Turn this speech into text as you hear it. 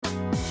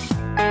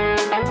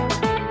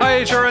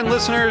HRN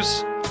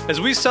listeners.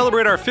 As we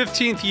celebrate our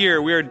 15th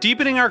year, we are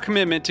deepening our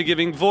commitment to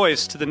giving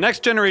voice to the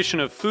next generation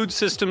of food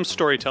systems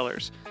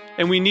storytellers,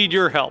 and we need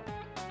your help.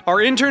 Our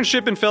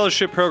internship and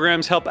fellowship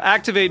programs help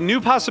activate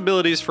new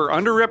possibilities for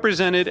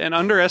underrepresented and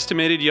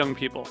underestimated young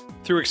people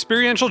through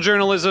experiential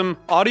journalism,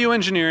 audio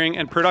engineering,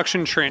 and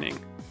production training.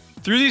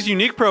 Through these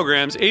unique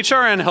programs,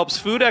 HRN helps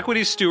food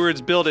equity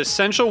stewards build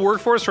essential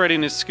workforce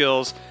readiness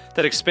skills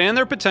that expand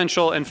their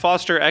potential and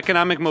foster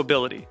economic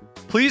mobility.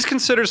 Please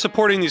consider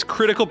supporting these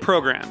critical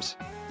programs.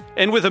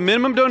 And with a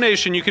minimum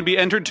donation, you can be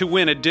entered to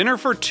win a dinner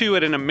for two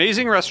at an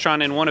amazing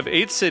restaurant in one of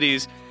 8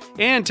 cities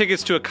and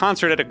tickets to a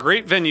concert at a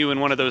great venue in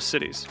one of those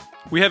cities.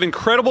 We have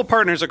incredible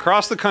partners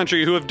across the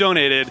country who have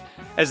donated,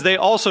 as they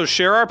also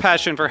share our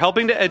passion for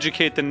helping to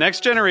educate the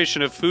next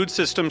generation of food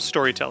systems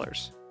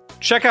storytellers.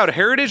 Check out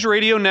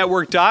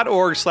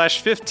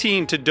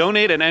heritageradionetwork.org/15 to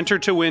donate and enter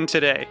to win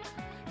today.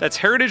 That's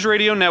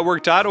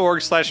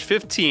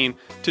heritageradionetwork.org/15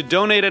 to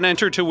donate and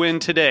enter to win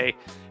today.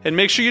 And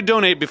make sure you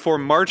donate before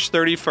March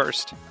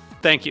 31st.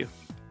 Thank you.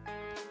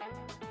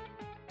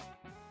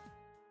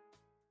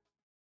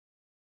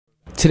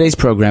 Today's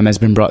program has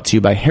been brought to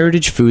you by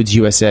Heritage Foods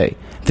USA,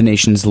 the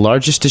nation's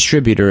largest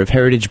distributor of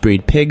heritage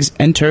breed pigs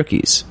and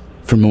turkeys.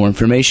 For more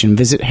information,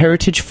 visit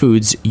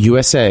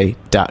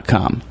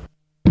heritagefoodsusa.com.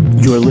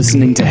 You're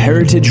listening to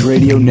Heritage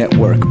Radio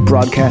Network,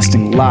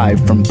 broadcasting live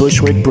from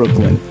Bushwick,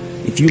 Brooklyn.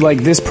 If you like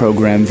this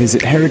program,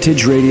 visit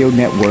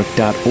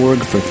heritageradionetwork.org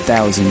for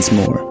thousands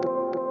more.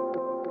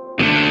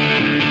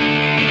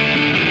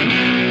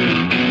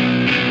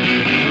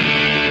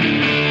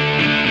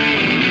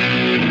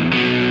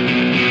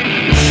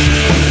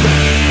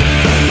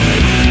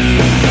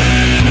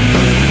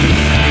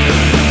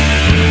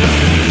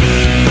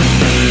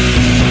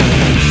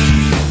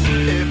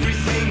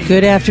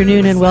 Good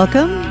afternoon and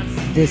welcome.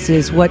 This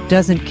is What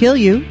Doesn't Kill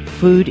You,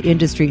 Food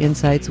Industry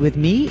Insights with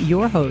me,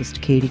 your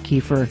host, Katie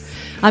Kiefer.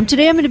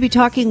 Today I'm going to be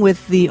talking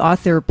with the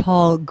author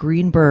Paul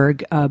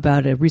Greenberg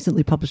about a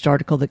recently published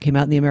article that came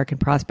out in the American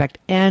Prospect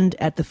and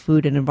at the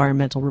Food and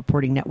Environmental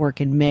Reporting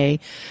Network in May.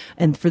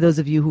 And for those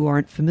of you who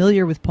aren't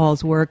familiar with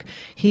Paul's work,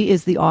 he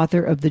is the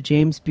author of the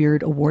James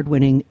Beard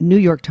Award-winning New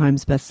York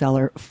Times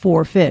bestseller,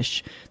 For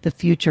Fish, The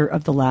Future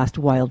of the Last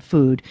Wild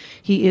Food.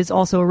 He is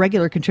also a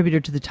regular contributor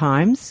to the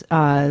Times,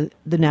 the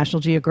National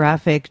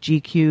Geographic,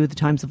 GQ, the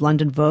Times of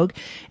London, Vogue,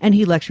 and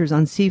he lectures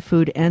on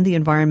seafood and the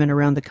environment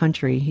around the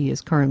country. He is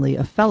currently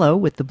a fellow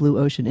with the Blue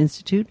Ocean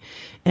Institute,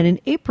 and in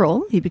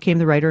April, he became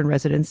the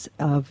writer-in-residence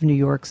of New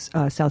York's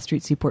South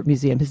Street Seaport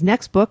Museum. His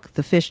next book,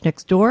 The Fish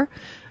Next Door,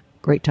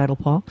 great title,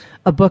 Paul,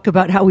 a book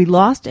about how we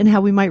lost and how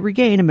we might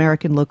regain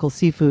American local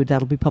seafood.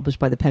 That'll be published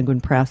by the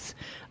Penguin Press,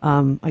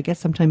 I guess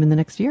sometime in the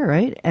next year,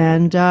 right?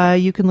 And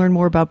you can learn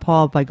more about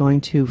Paul by going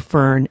to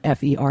FERN,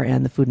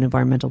 F-E-R-N, the Food and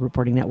Environmental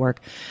Reporting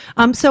Network.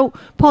 So,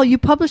 Paul, you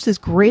published this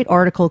great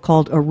article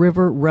called A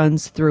River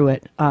Runs Through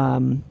It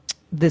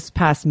this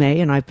past May,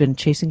 and I've been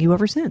chasing you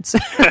ever since.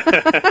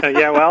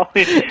 Yeah, well,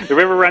 the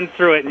river runs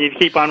through it, and you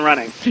keep on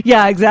running.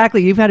 Yeah,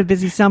 exactly. You've had a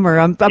busy summer.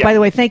 Yeah. By the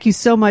way, thank you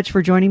so much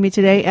for joining me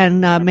today,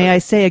 and may I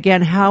say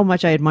again how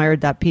much I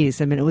admired that piece.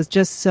 I mean, it was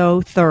just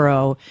so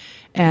thorough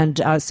and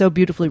so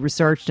beautifully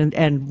researched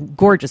and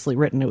gorgeously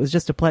written. It was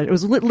just a pleasure. It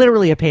was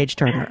literally a page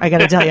turner, I got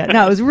to tell you.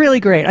 No, it was really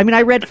great. I mean,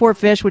 I read For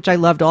Fish, which I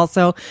loved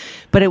also,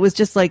 but it was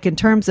just like in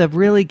terms of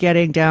really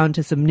getting down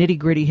to some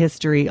nitty-gritty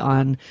history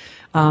on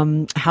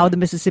how the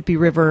Mississippi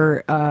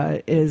River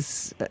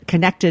is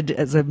connected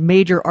as a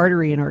major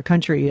artery in our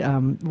country,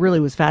 really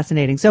was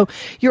fascinating. So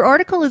your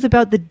article is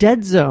about the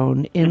dead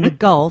zone in the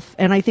Gulf,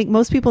 and I think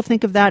most people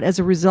think of that as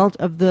a result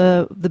of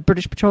the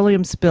British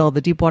petroleum spill,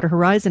 the Deepwater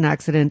Horizon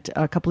accident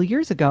a couple of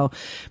years ago.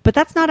 But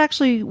that's not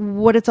actually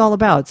what it's all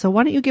about. So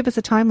why don't you give us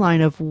a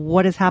timeline of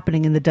what is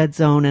happening in the dead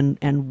zone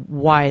and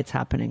why it's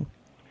happening?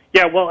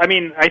 Yeah, well, I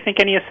mean, I think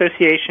any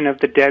association of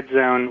the dead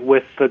zone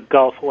with the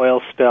Gulf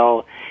oil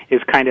spill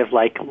is kind of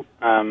like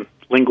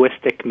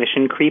linguistic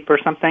mission creep or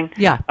something.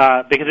 Yeah.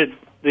 Because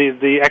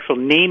the actual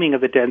naming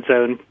of the dead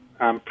zone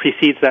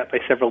precedes that by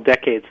several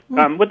decades.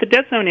 What the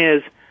dead zone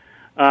is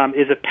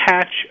a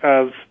patch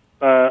of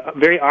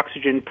very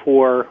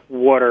oxygen-poor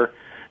water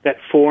that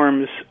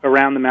forms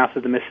around the mouth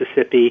of the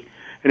Mississippi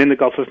and in the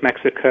Gulf of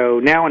Mexico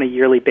now on a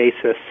yearly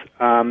basis.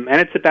 And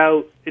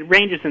it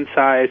ranges in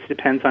size,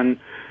 depends on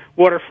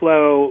water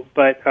flow,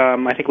 but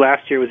I think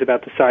last year was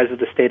about the size of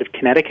the state of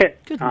Connecticut.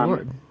 Good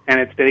Lord. And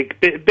it's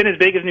been as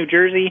big as New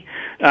Jersey.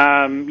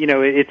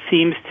 It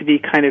seems to be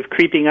kind of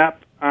creeping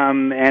up,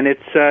 and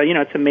it's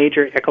a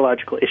major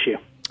ecological issue.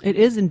 It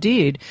is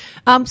indeed.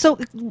 So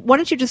why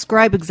don't you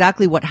describe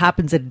exactly what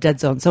happens at a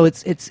dead zone? So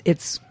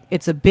it's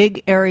a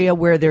big area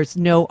where there's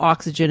no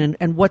oxygen,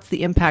 and what's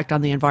the impact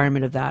on the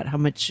environment of that? How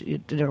much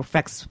it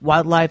affects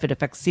wildlife? It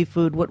affects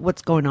seafood?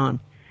 What's going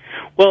on?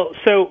 Well,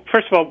 so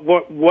first of all,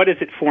 what is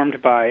it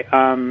formed by?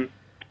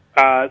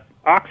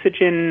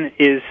 Oxygen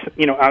is,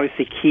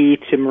 obviously key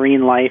to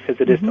marine life as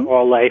it is to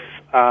all life.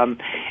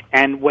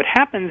 And what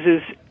happens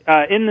is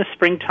in the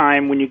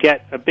springtime, when you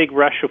get a big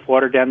rush of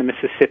water down the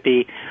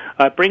Mississippi,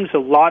 it brings a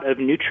lot of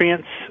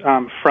nutrients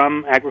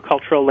from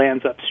agricultural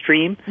lands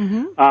upstream.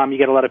 You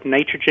get a lot of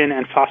nitrogen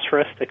and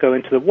phosphorus that go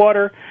into the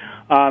water.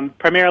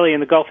 Primarily in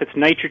the Gulf, it's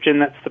nitrogen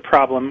that's the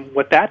problem.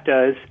 What that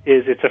does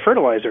is it's a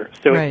fertilizer.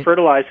 So it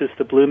fertilizes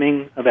the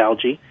blooming of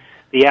algae.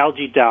 The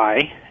algae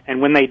die,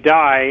 and when they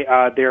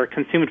die, they're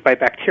consumed by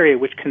bacteria,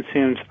 which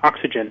consumes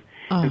oxygen.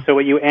 And so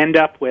what you end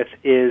up with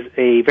is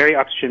a very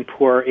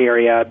oxygen-poor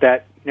area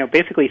that,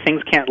 basically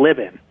things can't live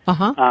in.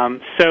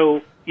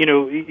 So,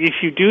 if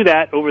you do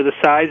that over the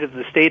size of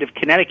the state of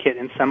Connecticut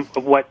and some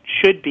of what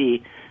should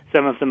be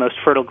some of the most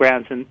fertile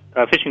grounds and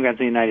fishing grounds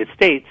in the United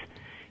States,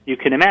 you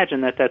can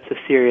imagine that that's a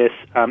serious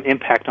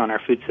impact on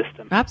our food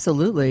system.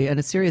 Absolutely, and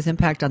a serious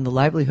impact on the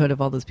livelihood of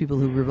all those people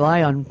who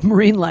rely on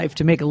marine life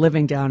to make a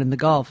living down in the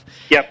Gulf.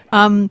 Yep.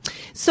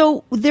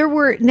 So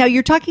now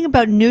you're talking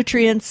about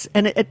nutrients,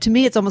 and to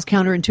me it's almost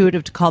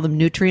counterintuitive to call them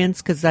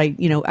nutrients because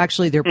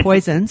actually they're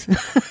poisons.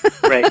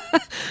 Right.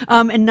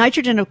 And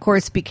nitrogen, of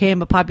course,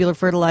 became a popular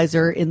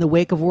fertilizer in the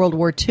wake of World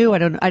War II.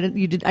 I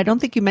don't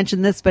think you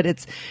mentioned this,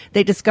 but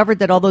they discovered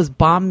that all those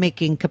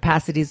bomb-making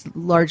capacities,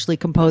 largely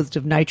composed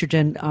of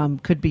nitrogen,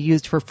 could be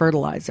used for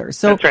fertilizer.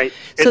 So that's right.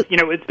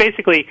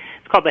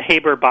 It's called the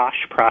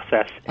Haber-Bosch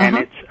process, and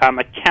it's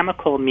a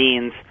chemical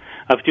means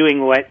of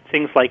doing what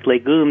things like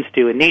legumes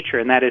do in nature,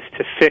 and that is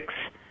to fix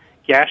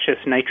gaseous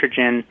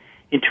nitrogen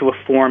into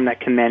a form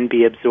that can then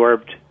be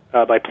absorbed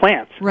by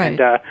plants. Right.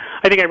 And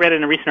I think I read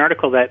in a recent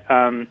article that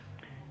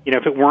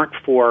if it weren't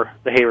for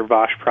the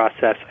Haber-Bosch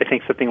process, I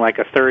think something like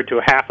a third to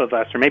a half of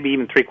us, or maybe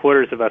even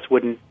three-quarters of us,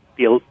 wouldn't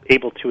be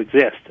able to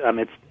exist.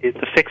 It's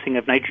the fixing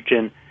of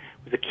nitrogen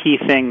was a key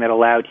thing that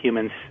allowed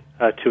humans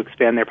to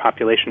expand their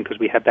population because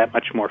we had that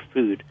much more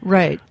food.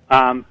 Right.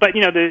 But,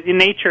 in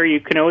nature, you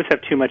can always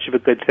have too much of a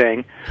good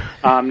thing.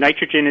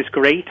 Nitrogen is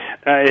great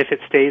if it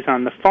stays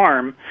on the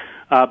farm,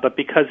 but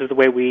because of the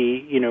way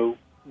we,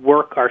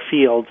 work our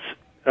fields,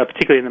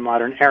 particularly in the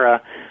modern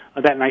era,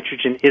 that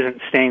nitrogen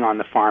isn't staying on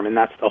the farm, and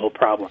that's the whole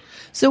problem.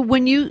 So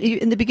when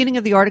in the beginning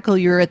of the article,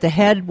 you're at the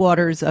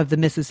headwaters of the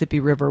Mississippi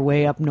River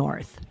way up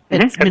north.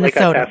 It's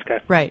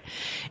Minnesota. Right.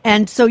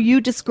 And so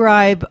you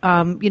describe,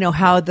 how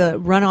the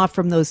runoff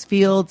from those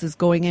fields is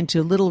going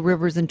into little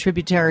rivers and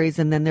tributaries,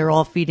 and then they're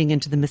all feeding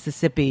into the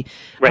Mississippi.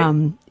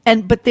 Right.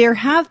 But there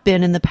have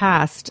been in the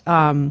past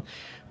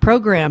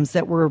programs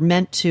that were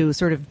meant to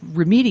sort of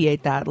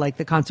remediate that, like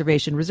the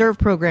Conservation Reserve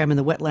Program and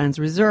the Wetlands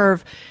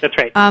Reserve. That's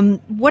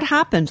right. What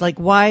happened? Like,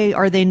 why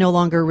are they no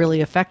longer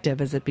really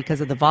effective? Is it because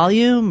of the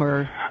volume,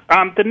 or?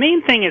 The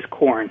main thing is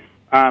corn.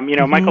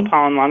 Michael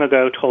Pollan long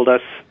ago told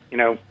us,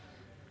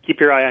 keep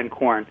your eye on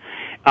corn.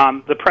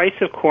 The price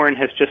of corn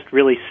has just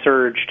really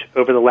surged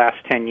over the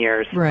last 10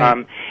 years.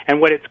 Right.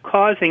 And what it's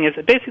causing is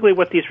basically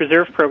what these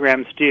reserve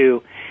programs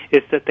do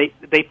is that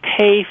they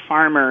pay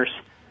farmers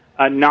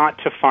not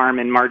to farm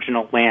in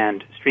marginal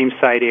land,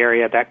 streamside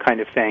area, that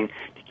kind of thing,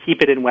 to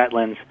keep it in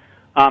wetlands.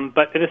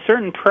 But at a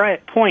certain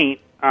point,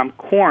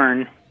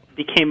 corn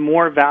became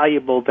more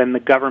valuable than the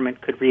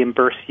government could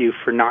reimburse you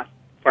for not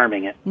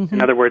farming it.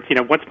 In other words,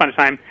 once upon a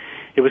time,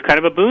 it was kind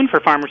of a boon for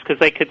farmers because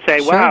they could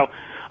say, wow,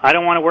 I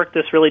don't want to work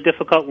this really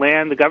difficult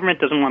land. The government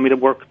doesn't want me to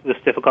work this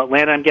difficult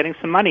land. I'm getting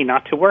some money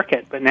not to work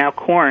it. But now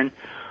corn,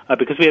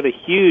 because we have a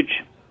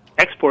huge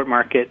export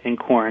market in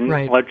corn,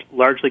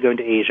 largely going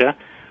to Asia,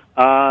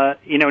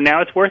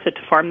 now it's worth it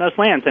to farm those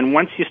lands. And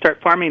once you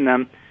start farming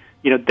them,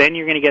 then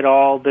you're going to get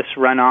all this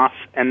runoff,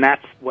 and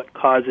that's what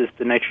causes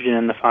the nitrogen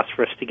and the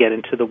phosphorus to get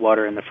into the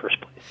water in the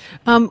first place.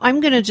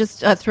 I'm going to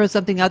just throw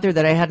something out there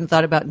that I hadn't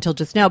thought about until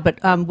just now. But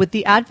with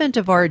the advent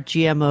of our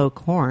GMO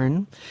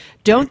corn,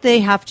 don't they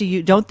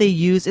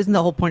use? Isn't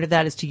the whole point of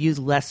that is to use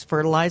less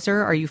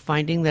fertilizer? Are you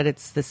finding that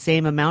it's the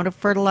same amount of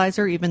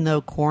fertilizer, even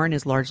though corn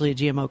is largely a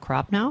GMO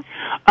crop now?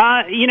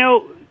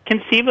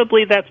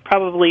 Conceivably that's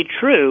probably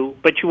true,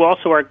 but you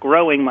also are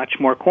growing much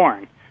more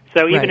corn.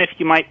 So even if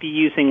you might be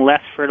using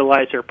less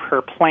fertilizer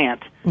per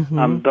plant,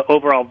 the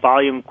overall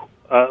volume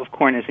of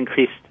corn is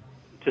increased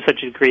to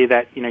such a degree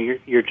that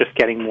you're just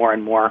getting more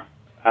and more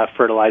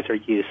fertilizer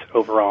use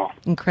overall.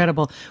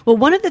 Incredible. Well,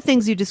 one of the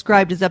things you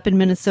described is up in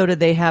Minnesota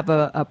they have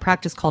a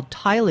practice called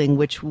tiling,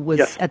 which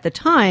was at the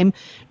time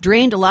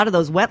drained a lot of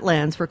those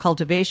wetlands for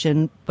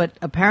cultivation. But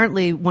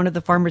apparently one of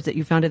the farmers that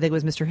you found, I think it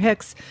was Mr.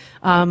 Hicks,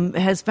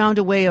 has found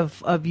a way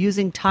of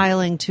using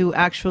tiling to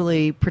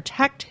actually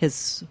protect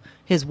his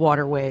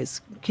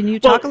waterways. Can you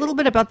talk a little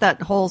bit about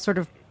that whole sort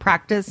of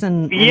practice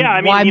and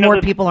why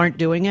more people aren't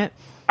doing it?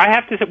 I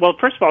have to say, well,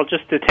 first of all,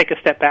 just to take a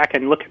step back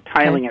and look at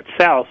tiling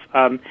itself,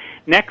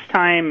 next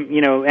time,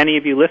 any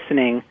of you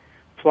listening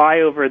fly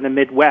over the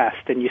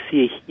Midwest and you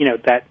see,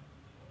 that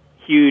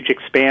huge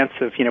expanse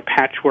of,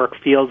 patchwork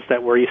fields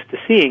that we're used to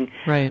seeing,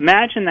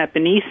 imagine that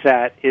beneath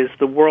that is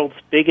the world's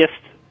biggest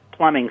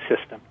plumbing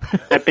system.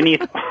 That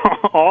beneath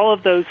all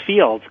of those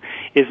fields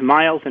is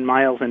miles and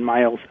miles and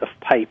miles of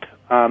pipe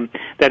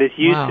that is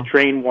used to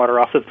drain water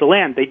off of the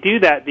land. They do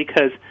that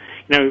because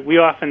we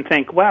often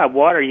think, wow,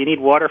 water, you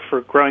need water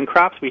for growing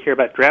crops. We hear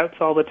about droughts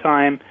all the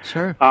time.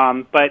 Sure.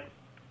 But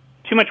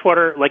too much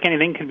water, like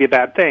anything, can be a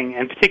bad thing,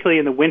 and particularly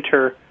in the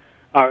winter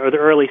or the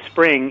early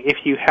spring, if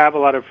you have a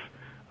lot of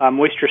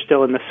moisture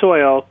still in the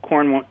soil,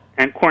 corn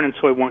and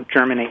soy won't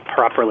germinate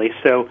properly.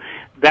 So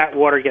that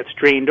water gets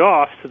drained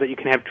off so that you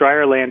can have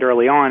drier land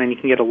early on and you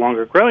can get a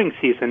longer growing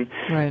season.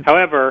 Right.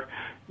 However,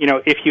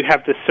 if you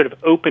have this sort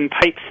of open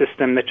pipe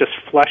system that just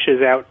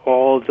flushes out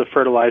all of the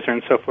fertilizer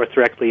and so forth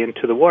directly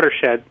into the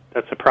watershed,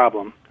 that's a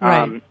problem.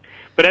 Right.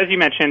 But as you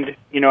mentioned,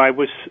 I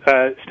was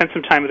spent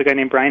some time with a guy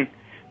named Brian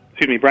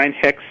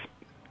Hicks,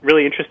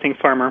 really interesting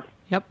farmer.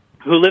 Yep.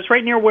 Who lives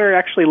right near where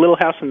actually Little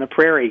House on the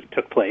Prairie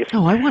took place.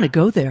 Oh, I want to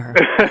go there.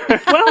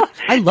 Well,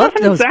 I love those books. It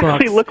doesn't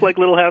exactly look like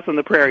Little House on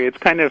the Prairie. It's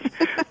kind of,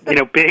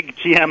 big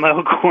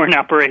GMO corn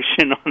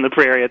operation on the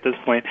prairie at this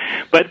point.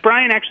 But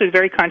Brian actually is a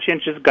very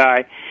conscientious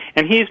guy,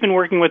 and he's been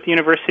working with the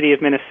University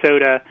of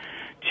Minnesota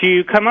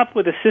to come up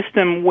with a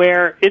system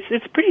where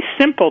it's pretty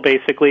simple,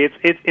 basically.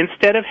 It's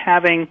instead of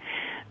having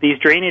these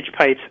drainage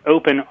pipes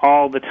open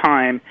all the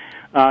time,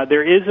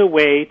 there is a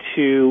way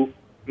to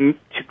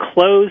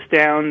close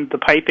down the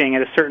piping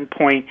at a certain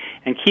point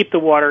and keep the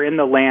water in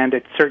the land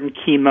at certain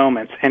key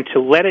moments, and to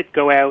let it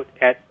go out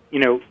at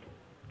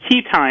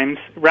key times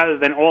rather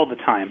than all the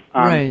time.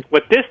 Right.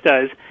 What this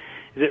does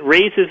is it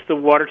raises the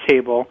water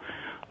table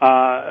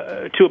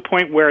to a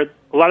point where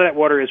a lot of that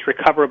water is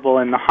recoverable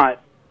in the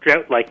hot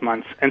drought-like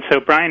months, and so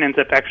Brian ends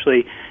up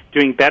actually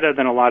doing better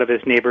than a lot of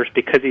his neighbors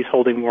because he's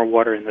holding more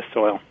water in the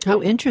soil.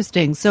 How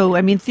interesting. So,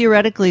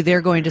 theoretically,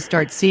 they're going to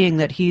start seeing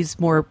that he's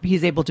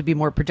able to be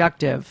more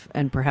productive,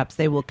 and perhaps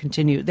they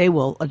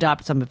will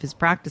adopt some of his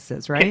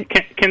practices, right?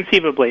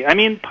 Conceivably.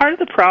 Part of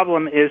the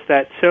problem is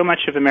that so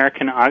much of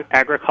American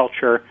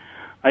agriculture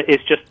is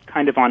just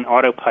kind of on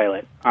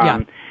autopilot.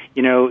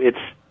 It's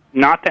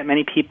not that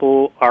many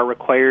people are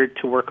required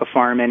to work a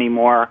farm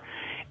anymore,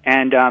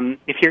 and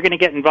if you're going to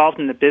get involved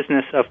in the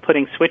business of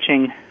putting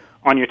switching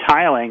on your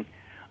tiling,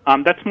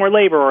 that's more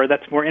labor or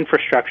that's more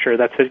infrastructure.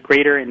 That's a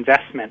greater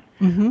investment,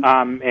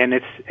 and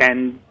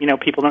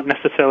people don't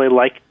necessarily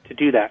like to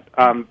do that.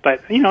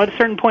 But at a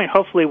certain point,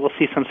 hopefully, we'll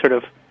see some sort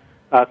of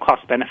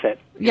cost benefit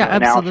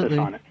analysis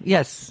on it.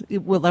 Yes,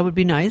 well, that would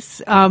be nice.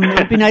 It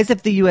would be nice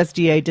if the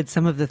USDA did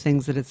some of the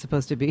things that it's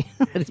supposed to be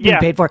that it's being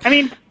paid for.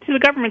 To the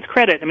government's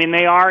credit,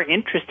 they are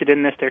interested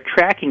in this. They're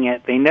tracking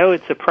it. They know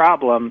it's a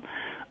problem.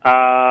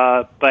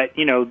 But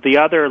the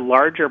other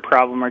larger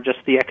problem are just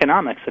the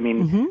economics.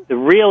 The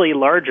really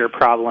larger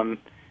problem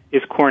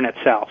is corn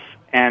itself.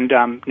 And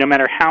no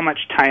matter how much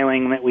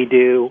tiling that we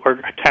do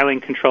or tiling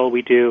control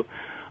we do,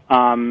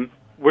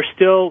 we're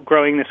still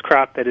growing this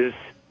crop that is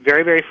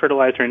very, very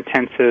fertilizer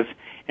intensive.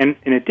 And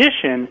in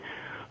addition,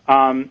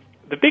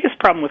 the biggest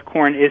problem with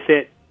corn is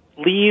it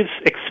leaves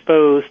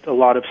exposed a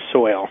lot of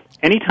soil.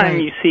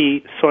 Anytime you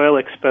see soil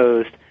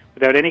exposed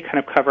without any kind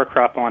of cover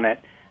crop on it,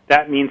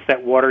 that means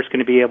that water is going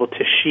to be able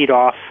to sheet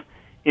off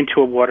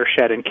into a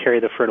watershed and carry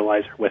the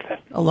fertilizer with it.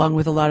 Along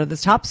with a lot of the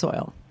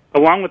topsoil.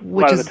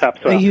 Which is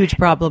a huge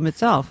problem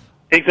itself.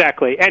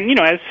 Exactly. And,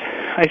 as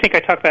I think I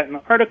talked about in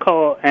the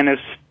article, and as,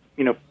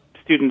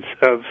 students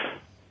of,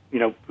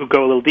 who go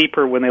a little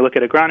deeper when they look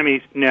at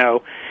agronomy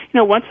know,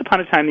 once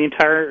upon a time the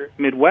entire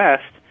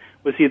Midwest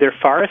was either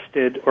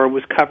forested or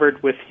was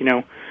covered with,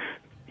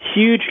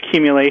 huge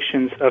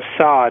accumulations of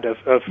sod, of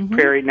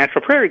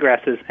natural prairie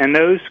grasses. And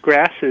those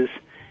grasses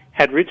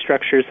had root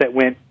structures that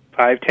went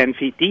 5-10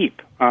 feet deep.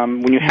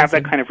 When you have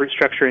that kind of root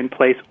structure in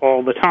place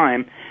all the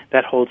time,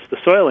 that holds the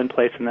soil in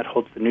place and that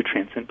holds the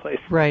nutrients in place.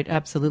 Right,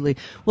 absolutely.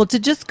 Well, to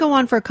just go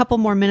on for a couple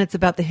more minutes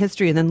about the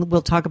history, and then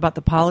we'll talk about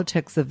the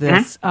politics of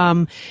this.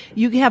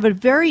 You have a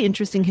very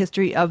interesting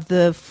history of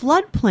the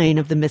floodplain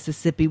of the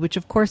Mississippi, which,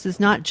 of course, is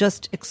not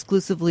just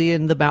exclusively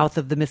in the mouth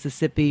of the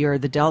Mississippi or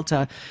the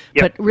Delta,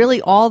 but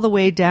really all the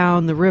way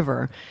down the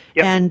river.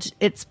 And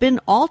it's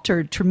been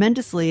altered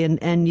tremendously,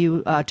 and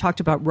you talked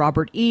about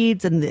Robert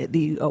Eads and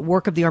the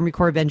work of the Army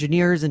Corps of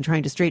Engineers and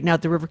trying to straighten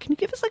out the river. Can you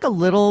give us a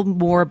little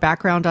more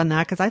background on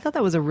that? Because I thought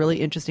that was a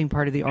really interesting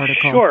part of the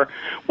article. Sure.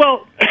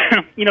 Well,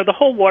 the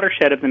whole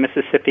watershed of the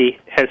Mississippi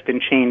has been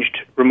changed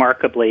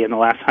remarkably in the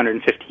last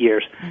 150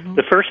 years.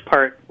 The first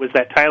part was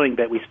that tiling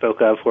that we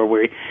spoke of, where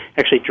we're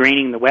actually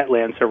draining the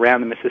wetlands around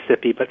the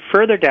Mississippi. But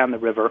further down the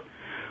river,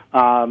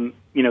 the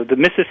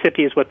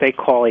Mississippi is what they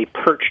call a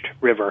perched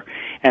river,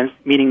 and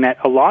meaning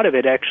that a lot of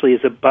it actually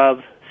is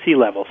above sea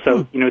level.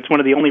 So, it's one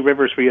of the only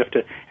rivers where you have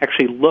to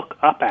actually look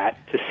up at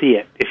to see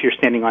it if you're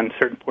standing on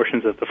certain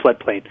portions of the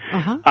floodplain.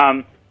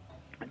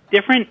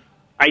 Different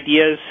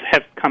ideas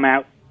have come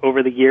out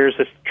over the years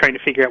of trying to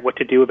figure out what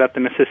to do about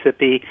the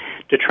Mississippi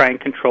to try and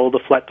control the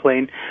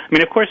floodplain.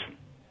 Of course,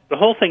 the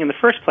whole thing in the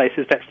first place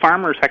is that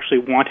farmers actually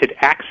wanted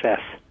access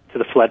to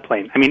the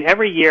floodplain.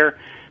 Every year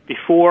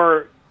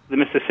before the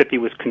Mississippi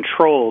was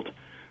controlled,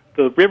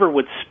 the river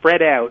would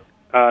spread out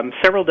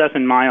several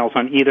dozen miles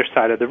on either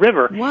side of the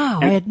river. Wow,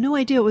 I had no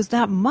idea it was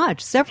that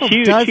much. Several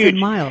dozen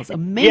miles.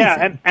 Amazing.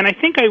 Yeah, and I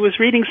think I was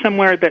reading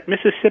somewhere that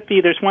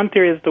Mississippi, there's one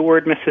theory that the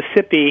word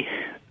Mississippi,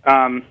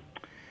 some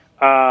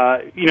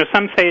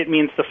say it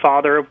means the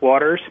father of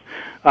waters,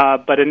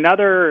 but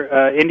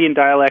another Indian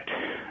dialect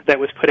that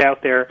was put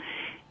out there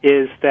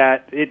is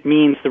that it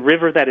means the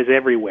river that is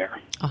everywhere.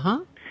 Uh-huh.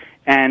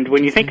 And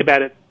when you think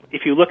about it,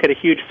 if you look at a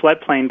huge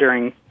floodplain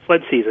during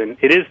flood season,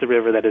 it is the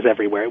river that is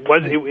everywhere.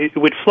 It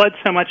would flood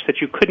so much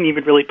that you couldn't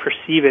even really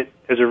perceive it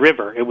as a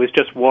river. It was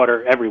just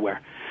water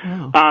everywhere.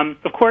 Wow.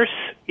 Of course,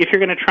 if you're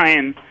going to try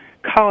and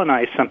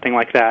colonize something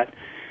like that,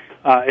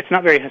 it's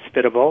not very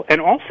hospitable.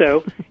 And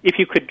also, if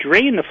you could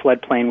drain the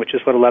floodplain, which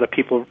is what a lot of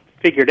people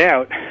figured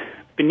out,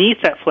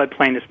 beneath that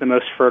floodplain is the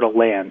most fertile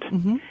land.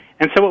 Mm-hmm.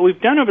 And so what we've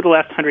done over the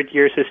last 100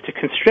 years is to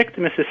constrict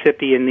the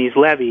Mississippi in these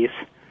levees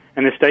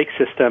and this dike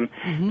system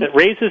that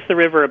raises the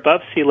river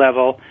above sea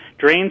level,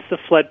 drains the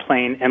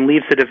floodplain, and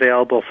leaves it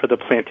available for the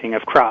planting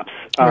of crops.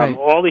 Right.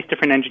 All these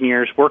different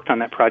engineers worked on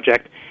that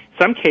project. In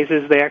some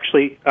cases, they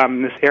actually,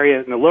 in this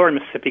area in the lower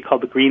Mississippi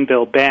called the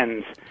Greenberg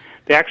Bends,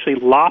 they actually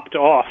lopped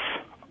off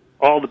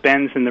all the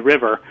bends in the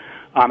river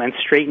and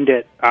straightened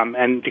it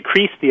and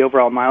decreased the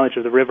overall mileage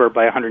of the river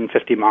by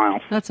 150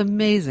 miles. That's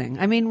amazing.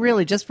 I mean,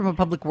 really, just from a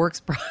public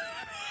works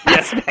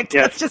aspect,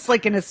 yes. that's just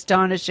like an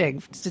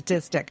astonishing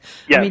statistic.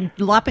 Yes. I mean,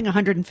 lopping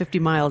 150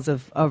 miles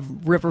of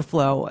river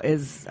flow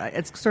it's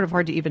sort of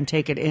hard to even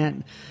take it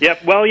in.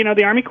 Yep. Well,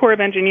 the Army Corps of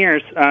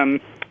Engineers,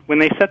 when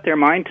they set their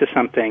mind to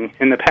something,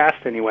 in the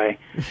past anyway,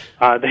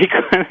 they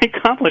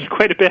accomplished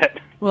quite a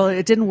bit. Well,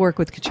 it didn't work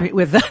with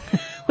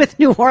with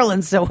New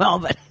Orleans so well,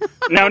 but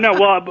No.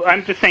 Well,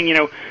 I'm just saying,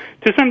 to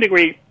some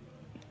degree,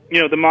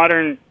 the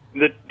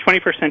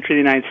 21st century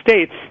of the United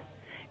States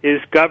is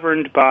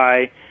governed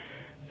by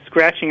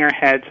scratching our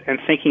heads and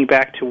thinking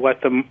back to what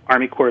the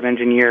Army Corps of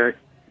Engineers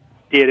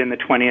did in the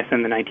 20th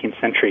and the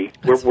 19th century.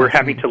 We're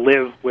having to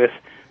live with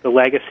the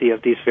legacy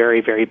of these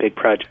very, very big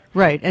projects.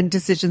 Right, and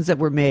decisions that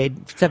were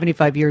made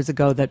 75 years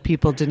ago that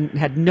people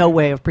had no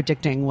way of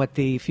predicting what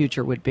the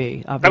future would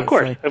be,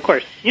 obviously. Of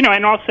course.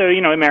 And also,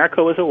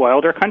 America was a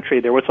wilder country.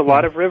 There was a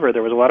lot of river,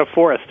 there was a lot of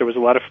forest, there was a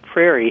lot of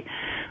prairie.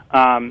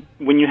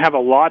 When you have a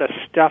lot of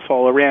stuff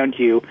all around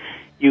you,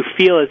 you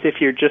feel as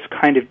if you're just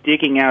kind of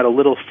digging out a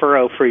little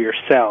furrow for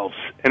yourselves.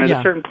 And at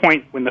a certain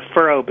point, when the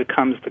furrow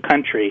becomes the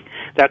country,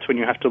 that's when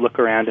you have to look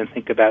around and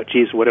think about,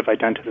 geez, what have I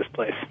done to this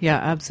place? Yeah,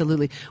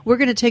 absolutely. We're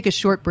going to take a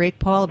short break,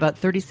 Paul, about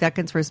 30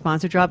 seconds for a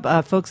sponsor drop.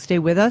 Folks, stay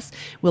with us.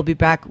 We'll be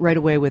back right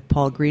away with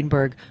Paul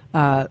Greenberg,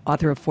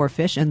 author of Four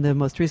Fish, and the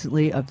most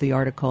recently of the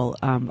article,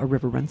 A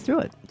River Runs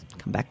Through It.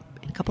 Come back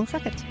in a couple of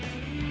seconds.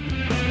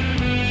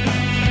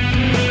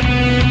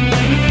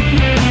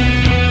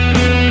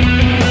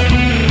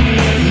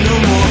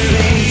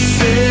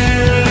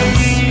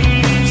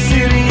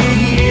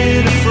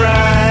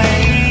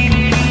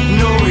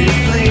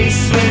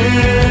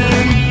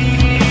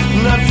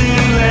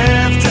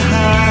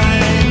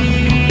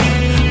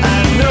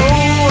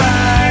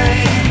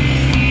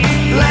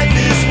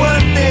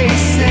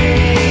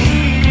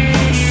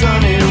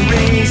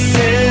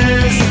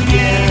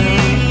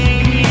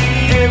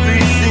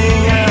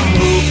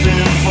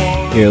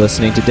 You're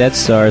listening to Dead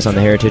Stars on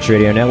the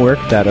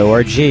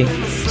heritageradionetwork.org.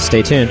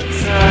 Stay tuned.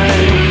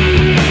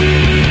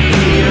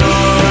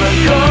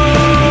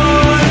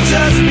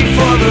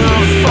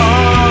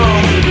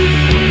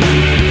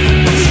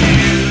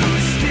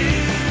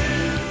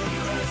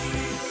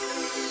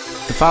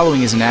 The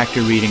following is an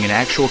actor reading an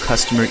actual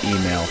customer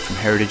email from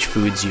Heritage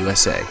Foods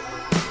USA.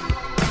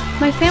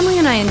 My family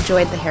and I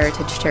enjoyed the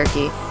Heritage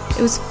turkey.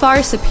 It was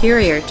far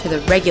superior to the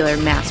regular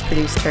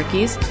mass-produced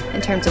turkeys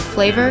in terms of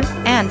flavor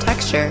and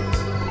texture.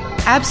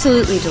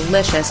 Absolutely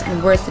delicious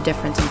and worth the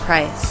difference in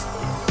price.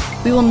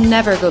 We will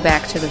never go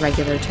back to the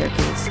regular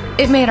turkeys.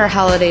 It made our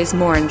holidays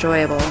more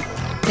enjoyable.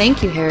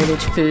 Thank you,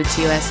 Heritage Foods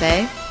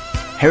USA.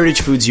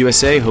 Heritage Foods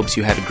USA hopes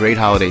you had a great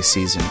holiday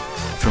season.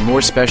 For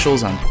more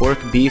specials on pork,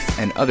 beef,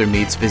 and other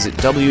meats, visit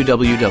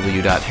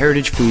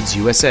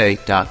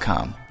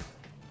www.heritagefoodsusa.com.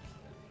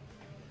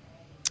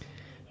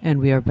 And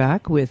we are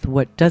back with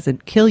What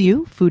Doesn't Kill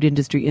You, Food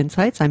Industry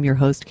Insights. I'm your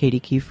host, Katie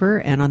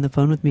Kiefer, and on the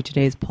phone with me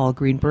today is Paul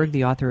Greenberg,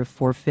 the author of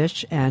Four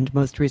Fish, and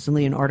most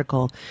recently an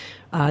article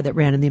that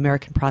ran in the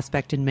American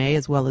Prospect in May,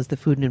 as well as the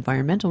Food and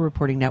Environmental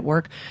Reporting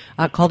Network,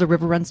 called A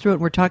River Runs Through It.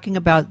 And we're talking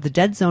about the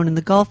dead zone in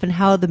the Gulf and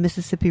how the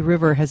Mississippi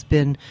River has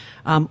been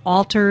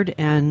altered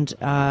and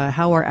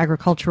how our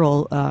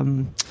agricultural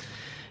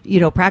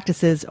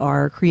practices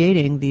are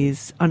creating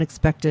these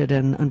unexpected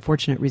and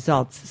unfortunate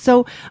results.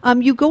 So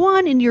you go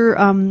on in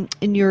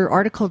your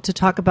article to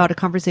talk about a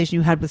conversation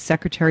you had with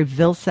Secretary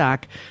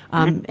Vilsack,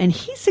 and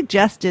he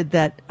suggested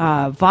that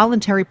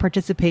voluntary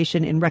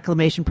participation in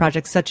reclamation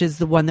projects, such as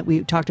the one that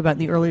we talked about in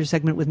the earlier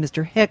segment with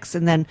Mr. Hicks,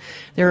 and then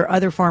there are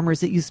other farmers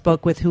that you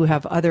spoke with who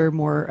have other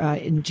more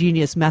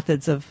ingenious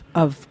methods of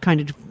kind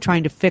of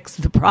trying to fix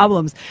the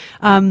problems.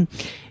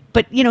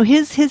 But,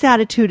 his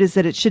attitude is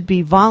that it should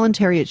be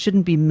voluntary. It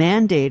shouldn't be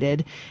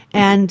mandated.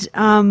 And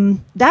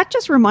that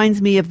just reminds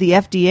me of the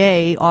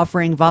FDA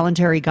offering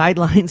voluntary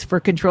guidelines for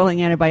controlling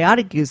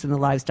antibiotic use in the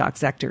livestock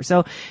sector.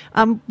 So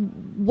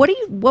what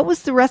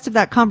was the rest of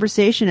that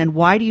conversation, and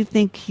why do you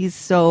think he's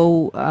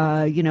so,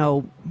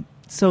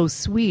 so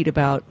sweet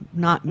about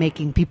not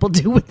making people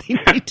do what they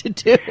need to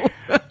do?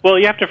 Well,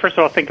 you have to first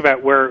of all think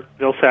about where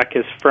Vilsack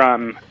is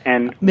from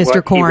and Mr.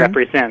 what Corn. he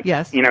represents.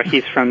 Yes.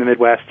 He's from the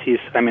Midwest. I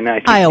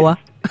think Iowa.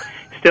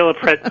 He's still a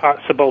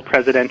possible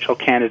presidential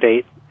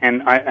candidate,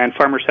 and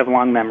farmers have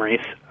long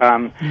memories.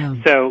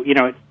 So, you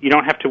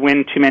don't have to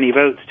win too many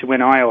votes to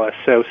win Iowa,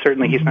 so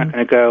certainly he's not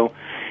going to go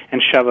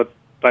and shove a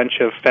bunch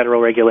of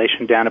federal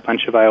regulation down a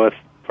bunch of Iowa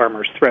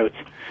farmers' throats.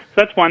 So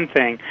that's one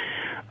thing.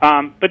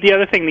 But the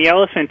other thing, the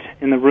elephant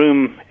in the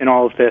room in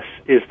all of this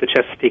is the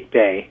Chesapeake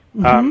Bay.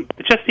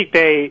 The Chesapeake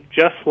Bay,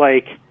 just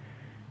like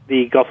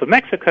the Gulf of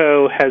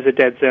Mexico, has a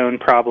dead zone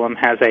problem,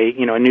 has a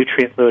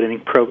nutrient loading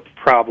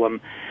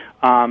problem.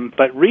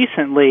 But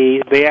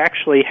recently, they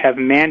actually have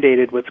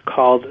mandated what's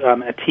called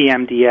a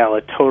TMDL,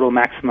 a total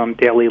maximum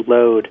daily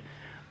load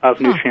of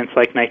nutrients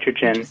like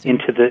nitrogen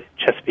into the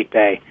Chesapeake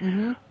Bay.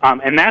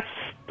 And that's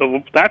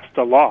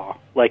the law.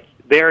 Like,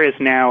 there is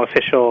now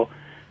official,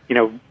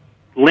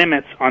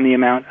 limits on the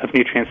amount of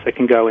nutrients that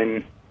can go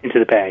into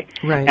the bay.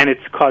 Right. And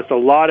it's caused a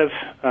lot of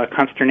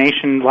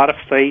consternation, a lot of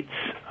fights,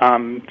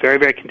 very,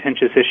 very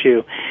contentious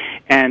issue.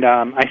 And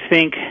I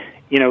think,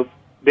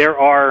 there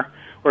are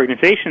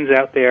organizations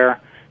out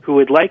there who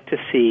would like to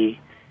see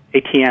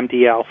a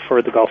TMDL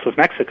for the Gulf of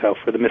Mexico,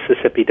 for the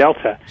Mississippi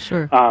Delta,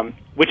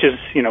 which is,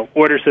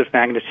 orders of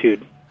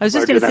magnitude. I was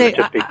just going to say,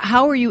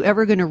 how are you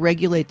ever going to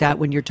regulate that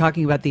when you're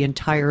talking about the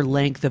entire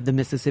length of the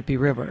Mississippi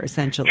River,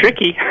 essentially?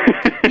 Tricky.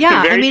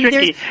 Yeah,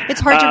 tricky. It's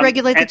hard to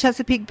regulate the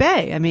Chesapeake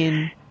Bay.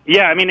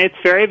 It's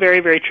very, very,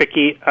 very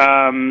tricky.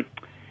 That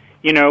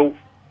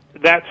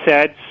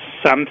said,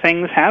 some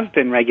things have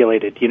been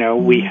regulated.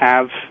 We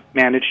have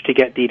managed to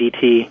get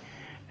DDT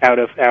out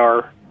of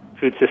our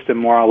food system,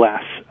 more or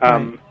less.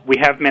 We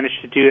have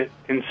managed to do it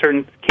in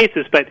certain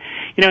cases, but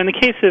in the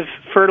case of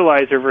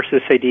fertilizer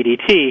versus, say,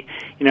 DDT,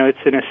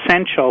 it's an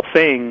essential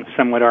thing,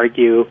 some would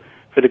argue,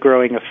 for the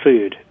growing of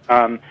food.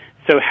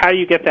 So how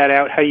you get that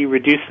out, how you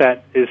reduce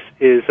that is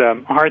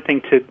a hard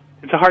thing to.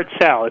 It's a hard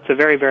sell. It's a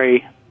very,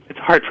 very. It's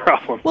a hard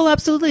problem. Well,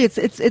 absolutely.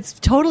 It's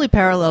totally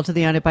parallel to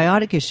the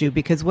antibiotic issue,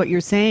 because what you're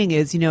saying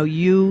is,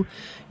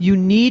 you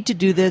need to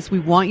do this. We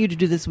want you to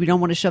do this. We don't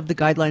want to shove the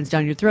guidelines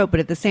down your throat. But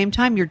at the same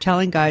time, you're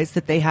telling guys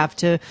that they have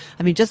to,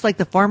 just like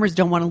the farmers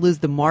don't want to lose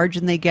the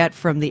margin they get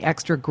from the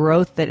extra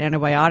growth that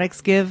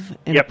antibiotics give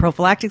in a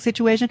prophylactic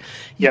situation.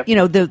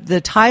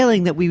 The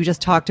tiling that we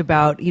just talked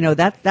about,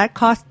 that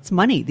costs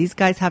money. These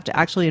guys have to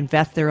actually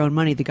invest their own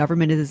money. The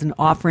government isn't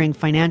offering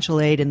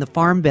financial aid in the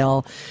farm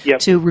bill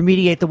to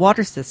remediate the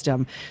water system.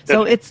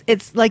 So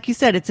it's like you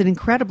said, it's an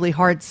incredibly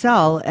hard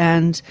sell.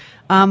 And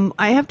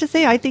I have to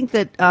say, I think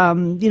that,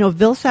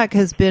 Vilsack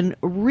has been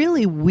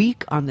really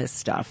weak on this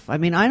stuff. I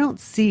don't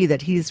see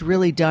that he's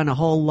really done a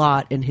whole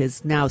lot in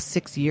his now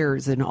 6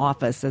 years in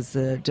office as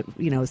the,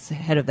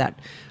 head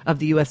of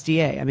the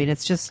USDA.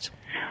 It's just,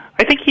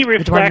 I think he reflects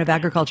the Department of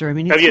Agriculture.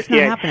 It's just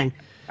not happening.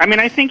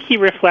 I think he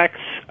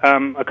reflects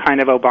a kind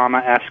of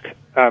Obama-esque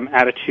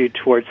attitude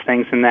towards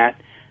things, in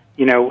that,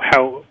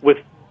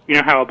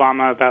 how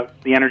Obama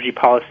about the energy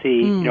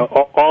policy,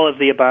 all of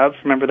the above.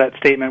 Remember that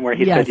statement where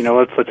he said,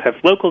 let's have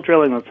local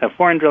drilling, let's have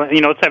foreign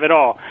drilling, let's have it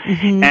all.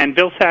 And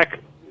Vilsack,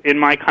 in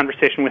my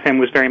conversation with him,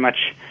 was very much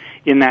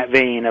in that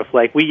vein of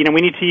like, we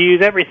need to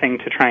use everything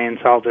to try and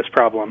solve this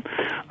problem.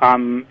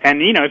 And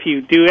if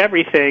you do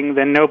everything,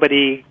 then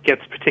nobody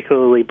gets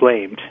particularly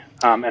blamed.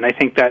 And I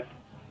think that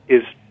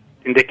is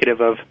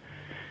indicative of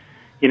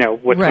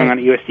what's going on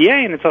at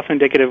USDA, and it's also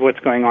indicative of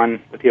what's going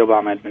on with the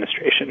Obama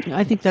administration.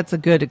 I think that's a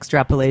good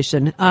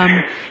extrapolation.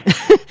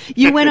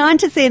 You went on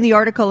to say in the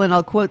article, and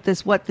I'll quote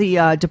this, what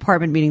the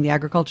department, meaning the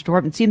Agriculture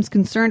Department, seems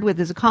concerned with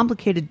is a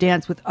complicated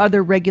dance with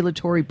other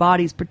regulatory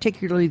bodies,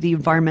 particularly the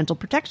Environmental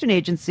Protection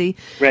Agency,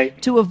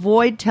 to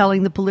avoid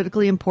telling the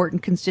politically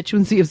important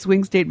constituency of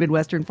swing state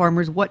Midwestern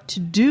farmers what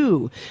to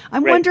do.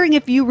 I'm wondering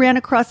if you ran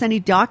across any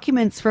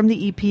documents from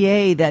the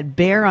EPA that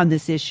bear on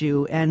this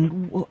issue,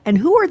 and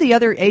who are the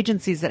other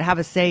agencies that have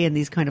a say in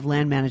these kind of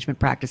land management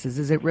practices?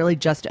 Is it really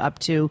just up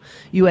to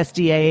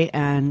USDA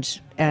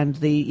and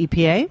the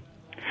EPA?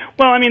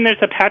 Well, there's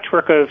a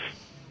patchwork of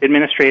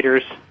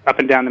administrators up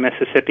and down the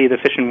Mississippi, the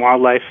Fish and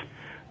Wildlife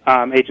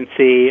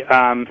Agency,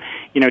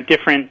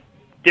 different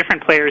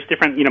players,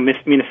 different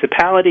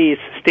municipalities,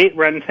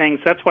 state-run things.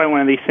 That's why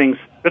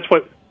that's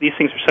what these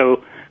things are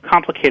so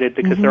complicated,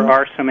 because there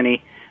are so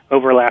many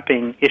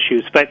overlapping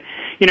issues. But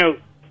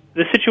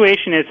the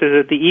situation is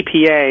that the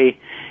EPA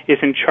is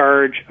in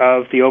charge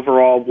of the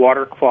overall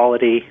water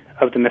quality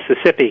of the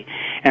Mississippi.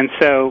 And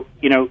so,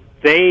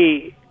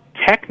 they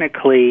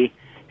technically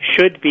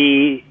should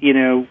be,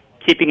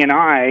 keeping an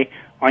eye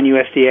on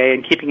USDA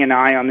and keeping an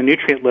eye on the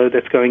nutrient load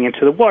that's going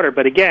into the water.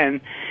 But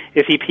again,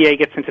 if EPA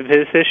gets into the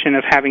position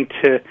of having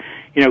to,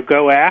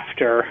 go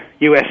after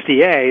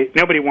USDA,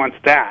 nobody wants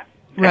that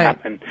to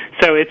happen.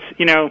 So it's,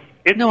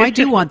 I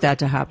do want that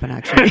to happen,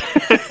 actually.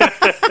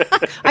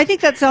 I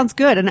think that sounds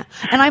good. And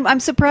I'm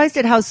surprised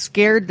at how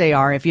scared they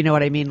are, if you know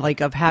what I mean,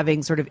 like of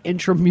having sort of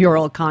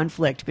intramural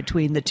conflict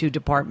between the two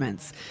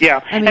departments.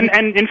 Yeah. And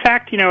in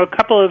fact, a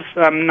couple of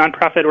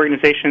nonprofit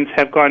organizations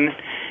have gone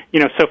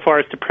so far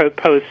as to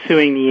propose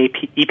suing the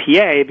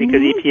EPA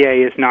because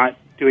EPA is not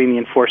doing the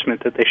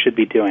enforcement that they should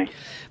be doing.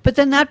 But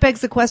then that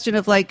begs the question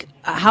of, like,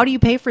 how do you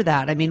pay for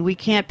that? I mean, we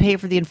can't pay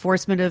for the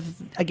enforcement of,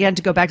 again,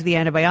 to go back to the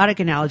antibiotic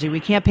analogy,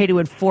 we can't pay to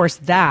enforce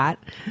that.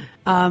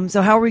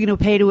 So how are we going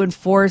to pay to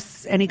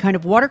enforce any kind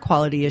of water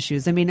quality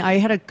issues? I mean, I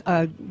had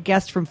a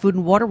guest from Food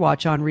and Water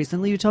Watch on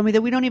recently who told me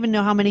that we don't even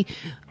know how many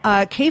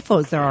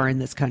CAFOs there are in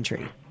this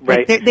country.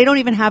 Right. Like they don't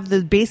even have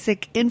the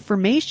basic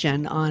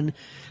information on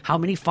how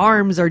many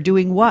farms are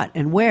doing what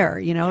and where.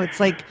 It's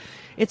like,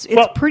 it's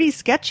pretty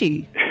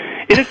sketchy.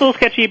 It is a little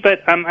sketchy, but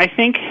I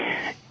think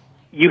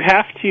you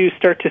have to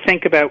start to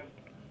think about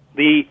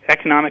the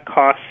economic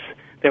costs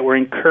that we're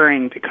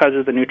incurring because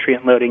of the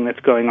nutrient loading that's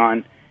going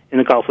on in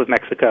the Gulf of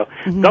Mexico.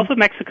 The Gulf of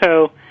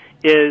Mexico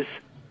is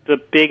the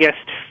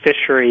biggest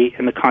fishery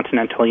in the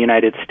continental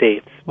United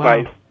States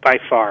by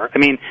far. I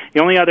mean,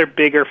 the only other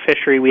bigger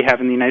fishery we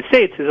have in the United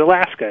States is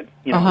Alaska.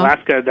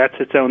 Alaska, that's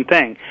its own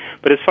thing.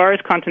 But as far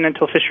as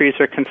continental fisheries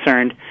are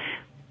concerned,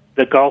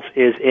 the Gulf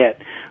is it.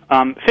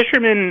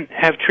 Fishermen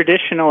have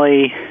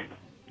traditionally,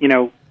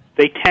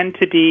 they tend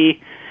to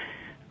be,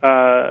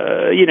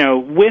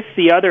 with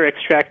the other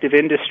extractive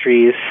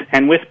industries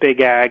and with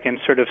big ag and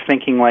sort of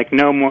thinking like,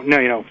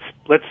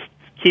 let's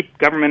keep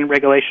government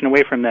regulation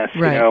away from this.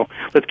 Right.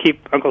 Let's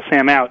keep Uncle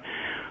Sam out.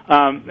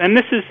 And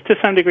this is to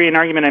some degree an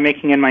argument I'm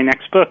making in my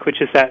next book,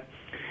 which is that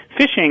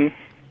fishing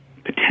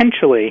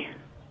potentially,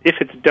 if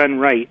it's done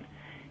right,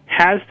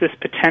 has this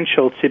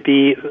potential to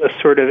be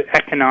a sort of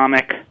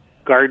economic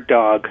guard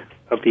dog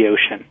of the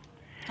ocean.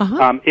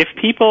 If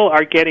people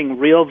are getting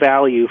real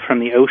value from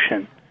the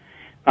ocean,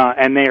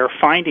 and they are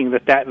finding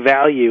that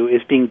value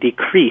is being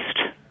decreased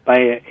by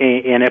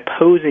an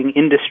opposing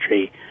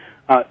industry,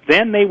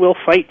 then they will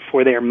fight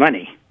for their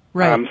money.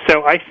 Right.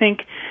 So I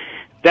think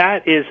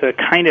that is a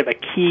kind of a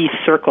key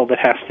circle that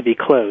has to be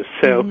closed.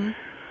 So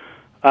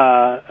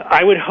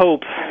I would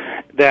hope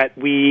that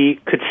we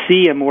could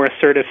see a more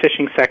assertive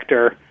fishing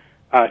sector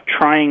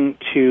trying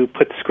to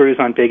put the screws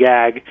on big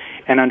ag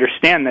and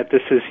understand that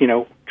this is,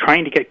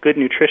 trying to get good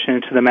nutrition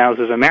into the mouths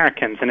of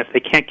Americans. And if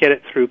they can't get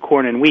it through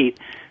corn and wheat,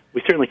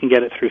 we certainly can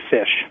get it through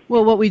fish.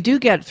 Well, what we do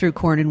get through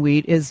corn and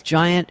wheat is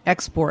giant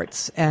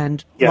exports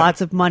and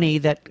lots of money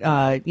that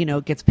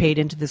gets paid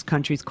into this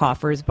country's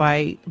coffers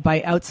by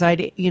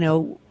outside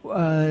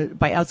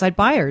by outside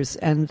buyers,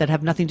 and that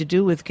have nothing to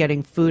do with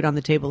getting food on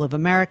the table of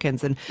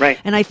Americans. And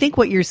and I think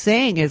what you're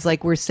saying is,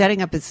 like, we're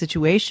setting up a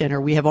situation, or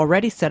we have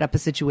already set up a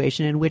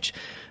situation in which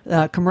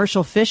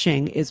commercial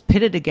fishing is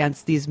pitted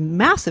against these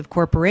massive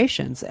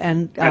corporations.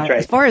 And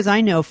as far as I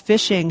know,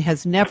 fishing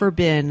has never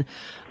been,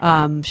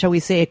 shall we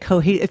say,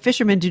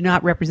 fishermen do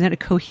not represent a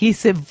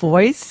cohesive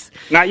voice.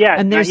 Not yet.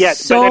 And there's not yet.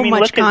 so but,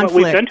 much look conflict. At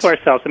what we've done to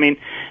ourselves. I mean,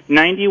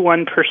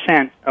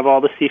 91% of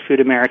all the seafood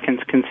Americans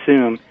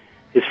consume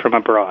is from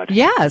abroad.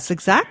 Yes,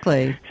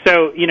 exactly.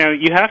 So,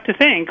 you have to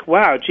think,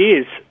 wow,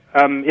 geez,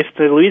 if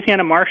the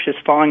Louisiana marsh is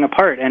falling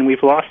apart and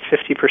we've lost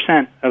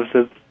 50% of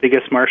the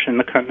biggest marsh in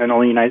the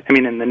continental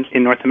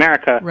in North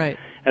America,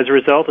 as a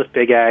result of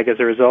big ag,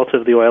 as a result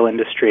of the oil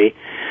industry,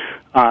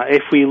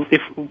 if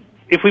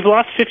we've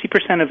lost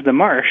 50% of the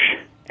marsh,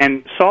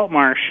 and salt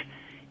marsh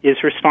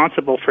is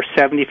responsible for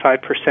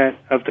 75%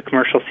 of the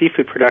commercial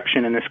seafood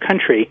production in this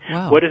country,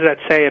 what does that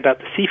say about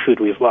the seafood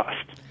we've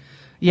lost?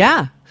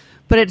 Yeah.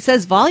 But it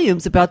says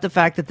volumes about the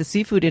fact that the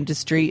seafood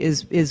industry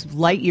is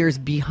light years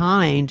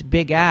behind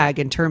big ag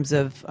in terms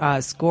of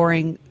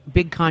scoring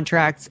big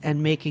contracts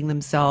and making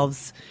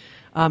themselves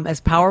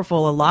as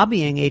powerful a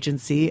lobbying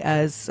agency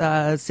as,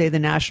 say, the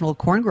National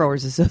Corn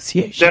Growers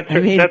Association.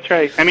 That's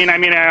right.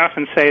 I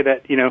often say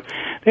that,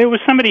 there was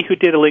somebody who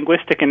did a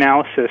linguistic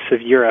analysis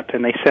of Europe,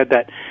 and they said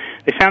that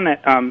they found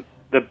that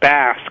the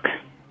Basque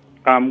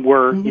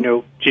were,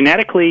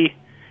 genetically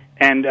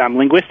and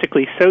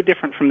linguistically so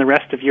different from the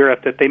rest of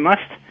Europe that they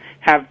must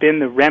have been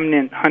the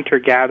remnant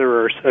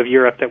hunter-gatherers of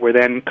Europe that were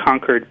then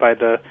conquered by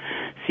the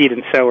seed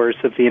and sowers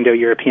of the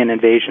Indo-European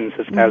invasions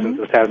of thousands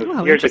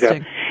of years ago.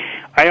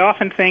 I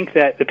often think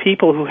that the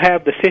people who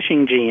have the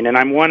fishing gene, and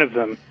I'm one of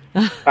them,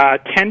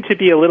 tend to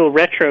be a little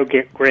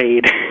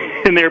retrograde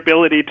in their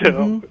ability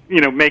to,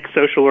 make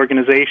social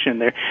organization.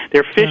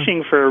 They're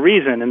fishing for a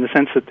reason, in the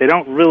sense that they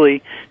don't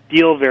really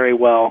deal very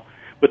well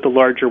with the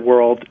larger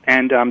world,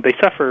 and they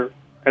suffer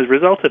as a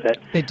result of it.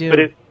 They do.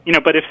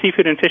 But if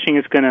seafood and fishing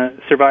is going to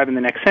survive in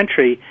the next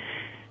century,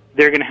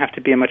 they're going to have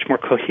to be a much more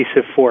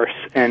cohesive force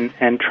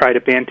and try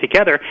to band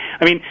together.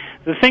 I mean,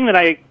 the thing that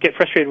I get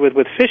frustrated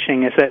with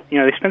fishing is that,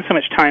 they spend so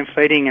much time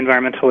fighting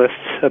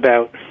environmentalists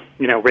about,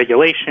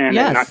 regulation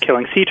and not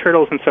killing sea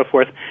turtles and so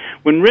forth,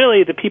 when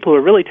really the people who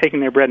are really taking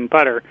their bread and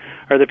butter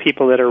are the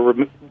people that are,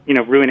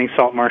 ruining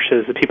salt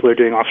marshes, the people who are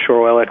doing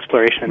offshore oil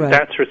exploration. Right.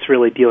 That's what's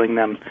really dealing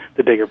them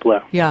the bigger blow.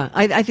 Yeah,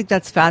 I think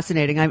that's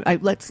fascinating.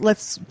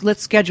 Let's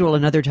schedule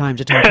another time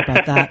to talk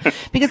about that,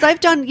 because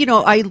I've done,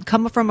 I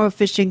come from a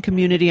fishing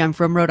community. I'm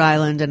from Rhode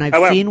Island, and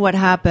I've seen what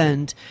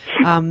happened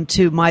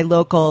to my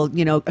local,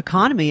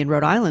 economy in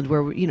Rhode Island,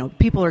 where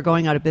people are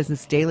going out of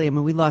business daily. I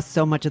mean, we lost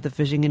so much of the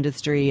fishing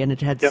industry, and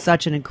it had such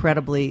such an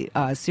incredibly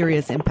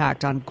serious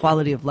impact on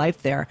quality of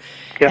life there.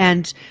 Yep.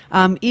 And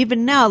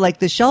even now, like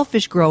the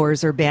shellfish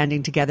growers are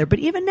banding together, but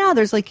even now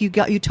there's like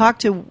you talk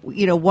to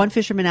one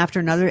fisherman after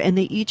another, and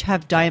they each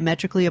have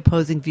diametrically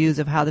opposing views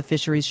of how the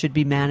fisheries should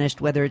be managed,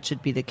 whether it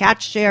should be the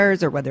catch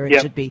shares or whether it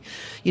should be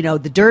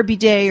the Derby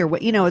Day or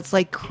what. It's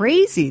like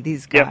crazy,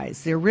 these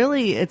guys. They're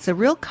really, it's a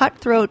real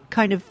cutthroat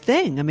kind of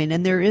thing. I mean,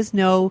 and there is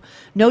no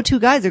two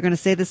guys are going to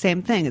say the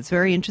same thing. It's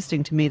very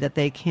interesting to me that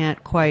they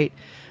can't quite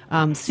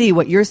see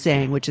what you're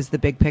saying, which is the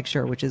big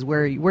picture, which is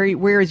where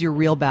is your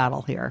real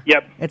battle here?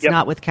 It's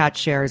not with catch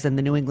shares and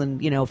the New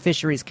England,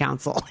 Fisheries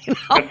Council.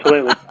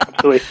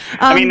 Absolutely.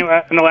 I mean,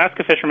 an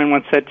Alaska fisherman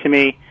once said to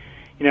me,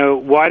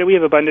 why do we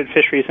have abundant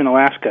fisheries in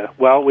Alaska?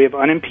 Well, we have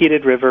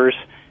unimpeded rivers,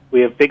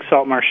 we have big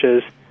salt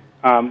marshes,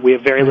 we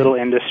have very little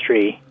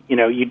industry. You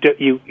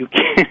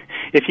can't,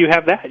 if you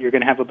have that, you're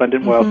going to have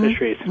abundant oil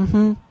fisheries.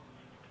 Mm-hmm.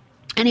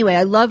 Anyway,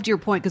 I loved your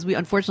point because we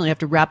unfortunately have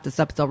to wrap this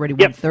up. It's already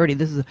 1:30.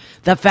 This is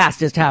the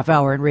fastest half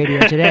hour in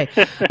radio today.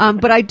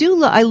 But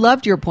I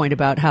loved your point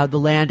about how the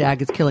land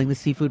ag is killing the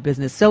seafood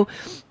business. So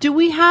do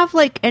we have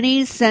like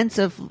any sense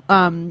of,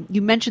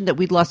 you mentioned that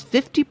we'd lost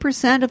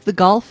 50% of the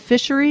Gulf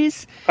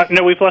fisheries?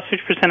 No, we've lost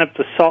 50% of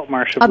the salt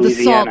marsh of Louisiana. Of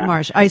the salt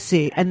marsh, I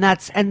see.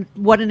 And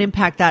what an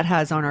impact that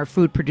has on our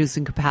food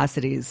producing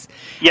capacities.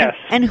 Yes.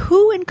 And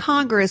who in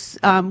Congress,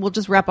 we'll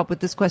just wrap up with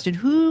this question,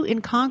 who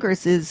in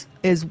Congress is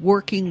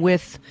working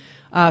with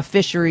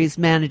fisheries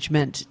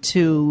management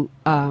to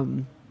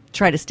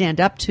try to stand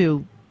up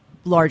to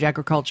large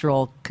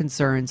agricultural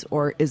concerns,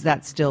 or is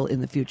that still in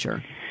the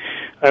future?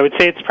 I would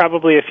say it's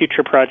probably a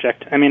future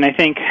project. I mean, I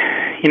think,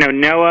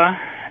 NOAA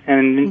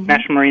and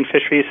National Marine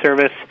Fisheries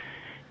Service,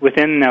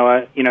 within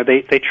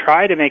NOAA, they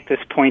try to make this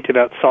point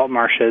about salt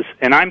marshes,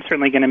 and I'm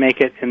certainly going to make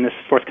it in this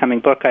forthcoming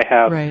book I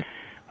have. Right.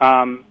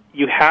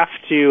 You have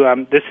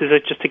to, this is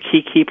just a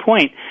key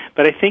point,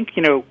 but I think,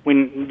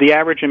 when the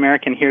average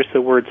American hears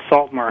the word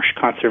salt marsh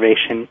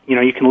conservation,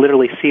 you can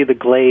literally see the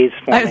glaze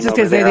forming. I was just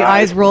going to say the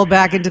eyes roll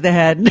back into the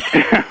head.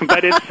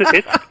 But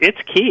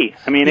it's key.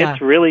 I mean, it's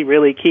really,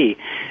 really key.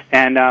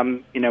 And,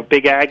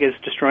 big ag is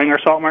destroying our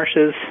salt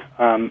marshes,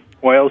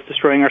 oil is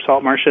destroying our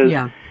salt marshes,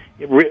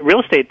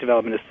 real estate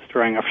development is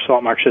destroying our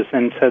salt marshes,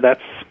 and so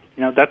that's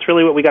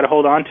really what we got to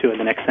hold on to in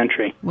the next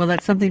century. Well,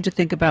 that's something to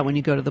think about when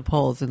you go to the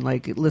polls and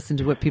listen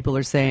to what people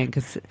are saying,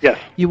 because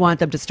you want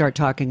them to start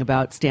talking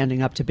about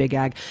standing up to big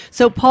ag.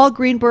 So, Paul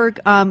Greenberg,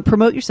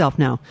 promote yourself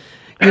now.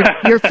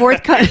 You're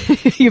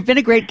You've been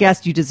a great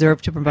guest. You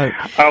deserve to promote.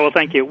 Oh, well,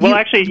 thank you. Well,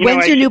 actually,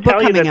 when's your new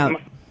book coming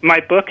out? My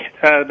book,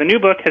 the new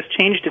book, has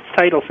changed its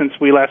title since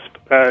we last.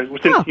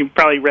 Since you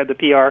probably read the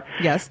PR.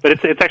 Yes. But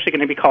it's actually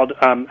going to be called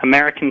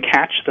American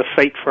Catch: The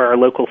Fight for Our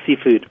Local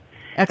Seafood.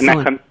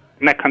 Excellent.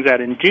 And that comes out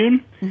in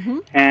June,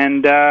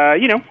 and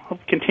I'll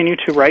continue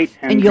to write.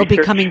 And you'll research.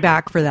 be coming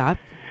back for that.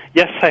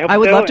 Yes, I hope so. I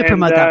would love to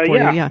promote that for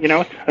you. Yeah,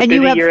 it's a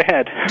busy year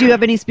ahead. Do you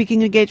have any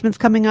speaking engagements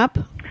coming up?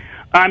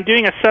 I'm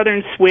doing a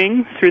southern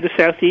swing through the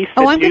southeast.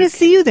 Oh, I'm going to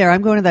see you there.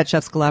 I'm going to that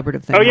Chefs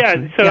Collaborative thing. Oh, yeah.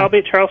 So I'll be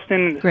at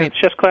Charleston at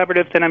Chefs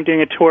Collaborative. Then I'm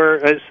doing a tour,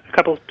 a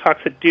couple of talks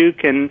at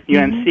Duke and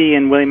UNC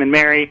and William and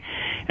Mary.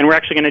 And we're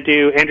actually going to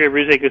do, Andrea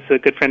Ruzig is a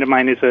good friend of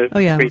mine, who's a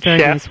great very chef.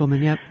 Nice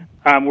woman, yep.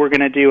 We're going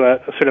to do a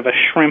sort of a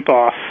shrimp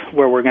off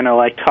where we're going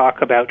to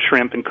talk about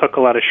shrimp and cook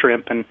a lot of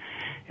shrimp and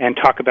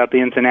talk about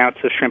the ins and outs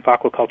of shrimp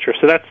aquaculture.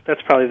 So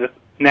that's probably the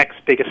next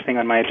biggest thing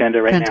on my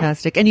agenda right now.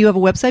 Fantastic. And you have a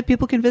website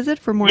people can visit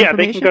for more information?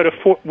 Yeah, they can go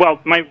to,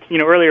 my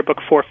earlier book,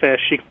 Four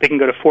Fish, they can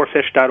go to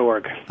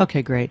fourfish.org.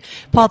 Okay, great.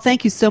 Paul,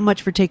 thank you so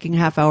much for taking a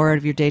half hour out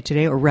of your day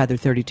today, or rather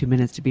 32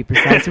 minutes to be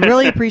precise. I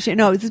really appreciate it.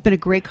 No, this has been a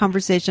great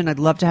conversation. I'd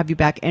love to have you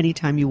back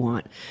anytime you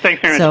want.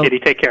 Thanks very much, Katie.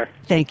 Take care.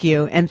 Thank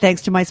you. And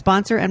thanks to my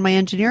sponsor and my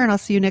engineer, and I'll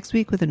see you next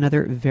week with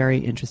another very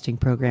interesting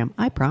program.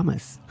 I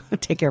promise.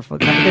 Take care,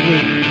 folks. Have a good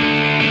week.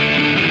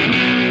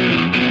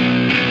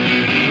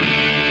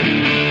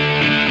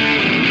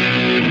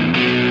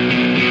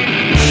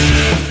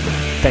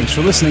 Thanks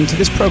for listening to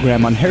this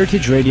program on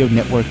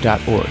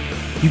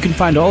heritageradionetwork.org. You can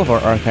find all of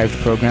our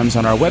archived programs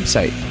on our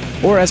website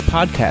or as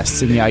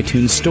podcasts in the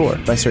iTunes Store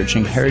by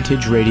searching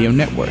Heritage Radio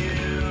Network.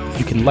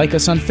 You can like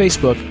us on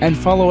Facebook and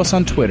follow us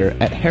on Twitter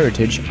at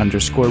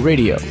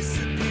 @heritage_radio.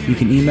 You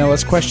can email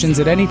us questions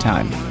at any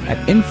time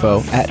at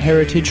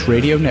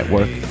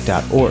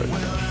info@heritageradionetwork.org.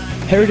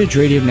 Heritage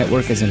Radio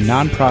Network is a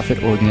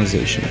non-profit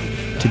organization.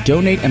 To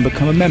donate and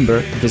become a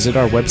member, visit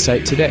our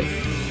website today.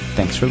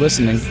 Thanks for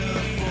listening.